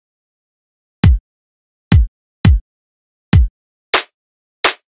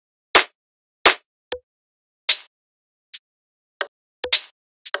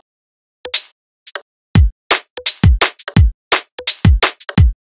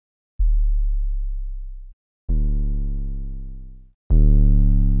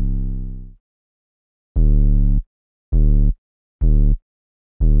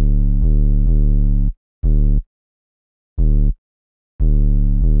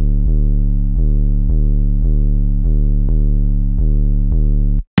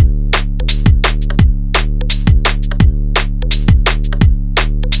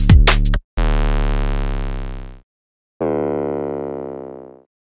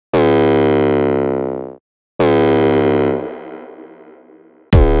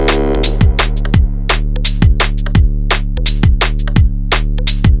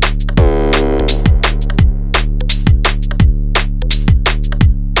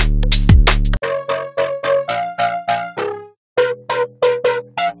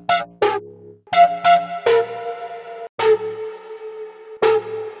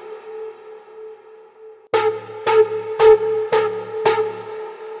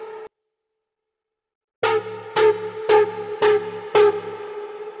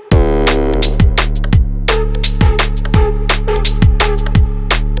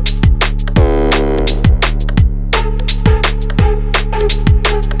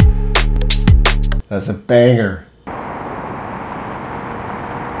That's a banger.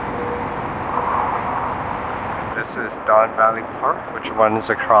 This is Don Valley Park, which runs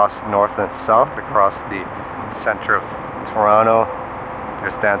across north and south, across the center of Toronto.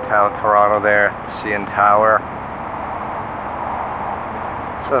 There's downtown Toronto there, the CN Tower.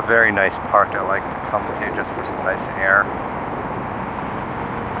 It's a very nice park. I like to come here just for some nice air.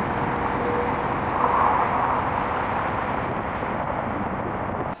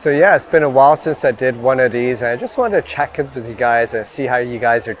 So yeah, it's been a while since I did one of these, and I just wanted to check in with you guys and see how you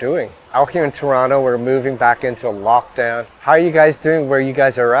guys are doing. Out here in Toronto, we're moving back into a lockdown. How are you guys doing where you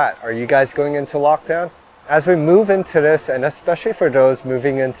guys are at? Are you guys going into lockdown? As we move into this, and especially for those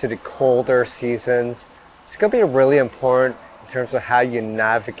moving into the colder seasons, it's going to be really important in terms of how you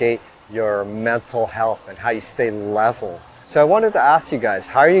navigate your mental health and how you stay level. So I wanted to ask you guys,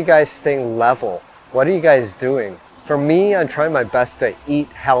 how are you guys staying level? What are you guys doing? For me, I'm trying my best to eat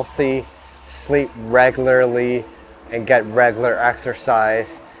healthy, sleep regularly, and get regular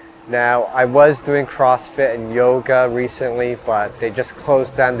exercise. Now, I was doing CrossFit and yoga recently, but they just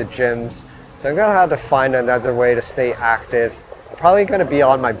closed down the gyms. So I'm gonna have to find another way to stay active. I'm probably gonna be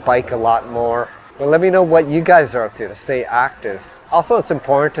on my bike a lot more. But let me know what you guys are up to stay active. Also, it's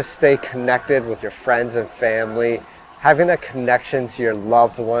important to stay connected with your friends and family. Having that connection to your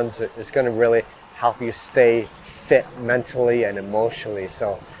loved ones is gonna really help you stay fit mentally and emotionally.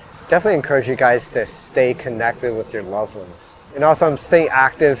 So definitely encourage you guys to stay connected with your loved ones. And also I'm staying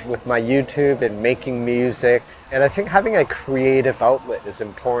active with my YouTube and making music. And I think having a creative outlet is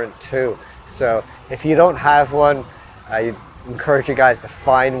important too. So if you don't have one, I encourage you guys to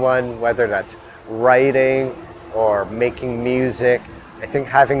find one, whether that's writing or making music. I think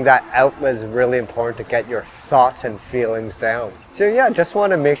having that outlet is really important to get your thoughts and feelings down. So yeah, just want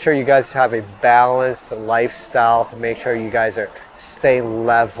to make sure you guys have a balanced lifestyle to make sure you guys are staying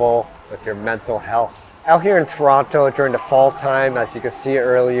level with your mental health. Out here in Toronto during the fall time, as you can see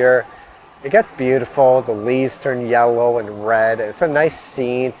earlier, it gets beautiful. The leaves turn yellow and red. It's a nice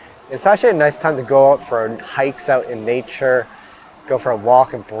scene. It's actually a nice time to go out for hikes out in nature, go for a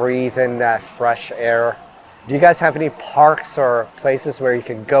walk and breathe in that fresh air. Do you guys have any parks or places where you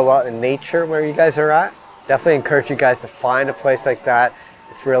can go out in nature where you guys are at? Definitely encourage you guys to find a place like that.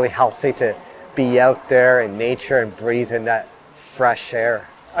 It's really healthy to be out there in nature and breathe in that fresh air.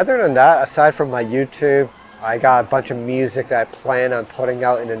 Other than that, aside from my YouTube, I got a bunch of music that I plan on putting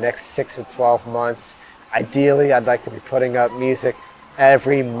out in the next 6 to 12 months. Ideally, I'd like to be putting out music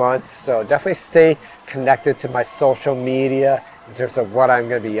every month. So definitely stay connected to my social media in terms of what I'm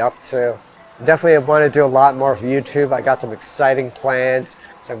going to be up to. Definitely want to do a lot more of YouTube. I got some exciting plans,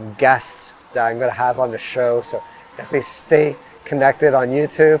 some guests that I'm going to have on the show. So definitely stay connected on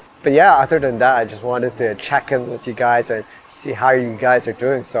YouTube. But yeah, other than that, I just wanted to check in with you guys and see how you guys are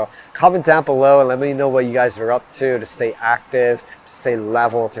doing. So comment down below and let me know what you guys are up to stay active, to stay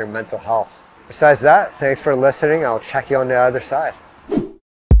level with your mental health. Besides that, thanks for listening. I'll check you on the other side.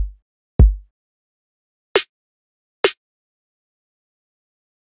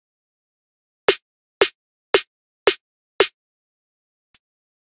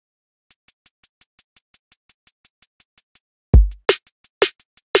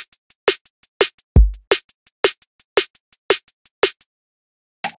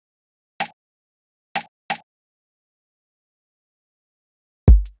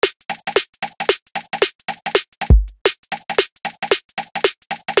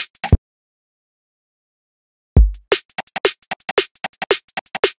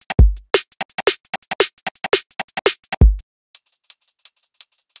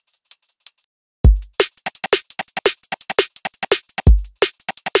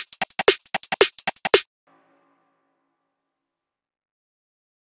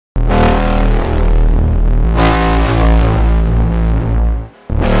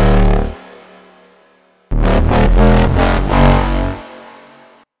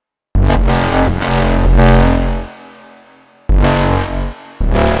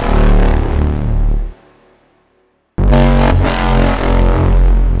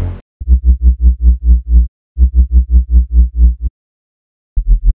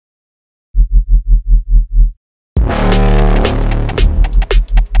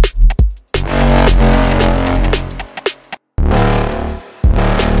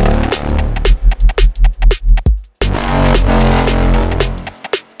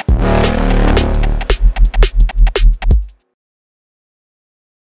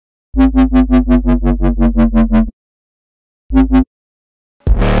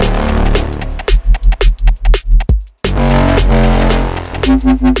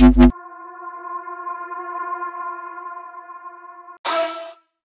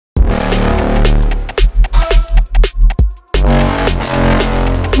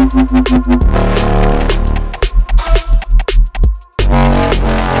 Just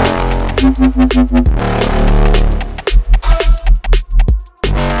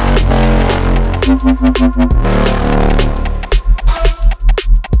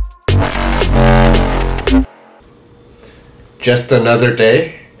another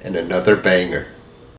day and another banger.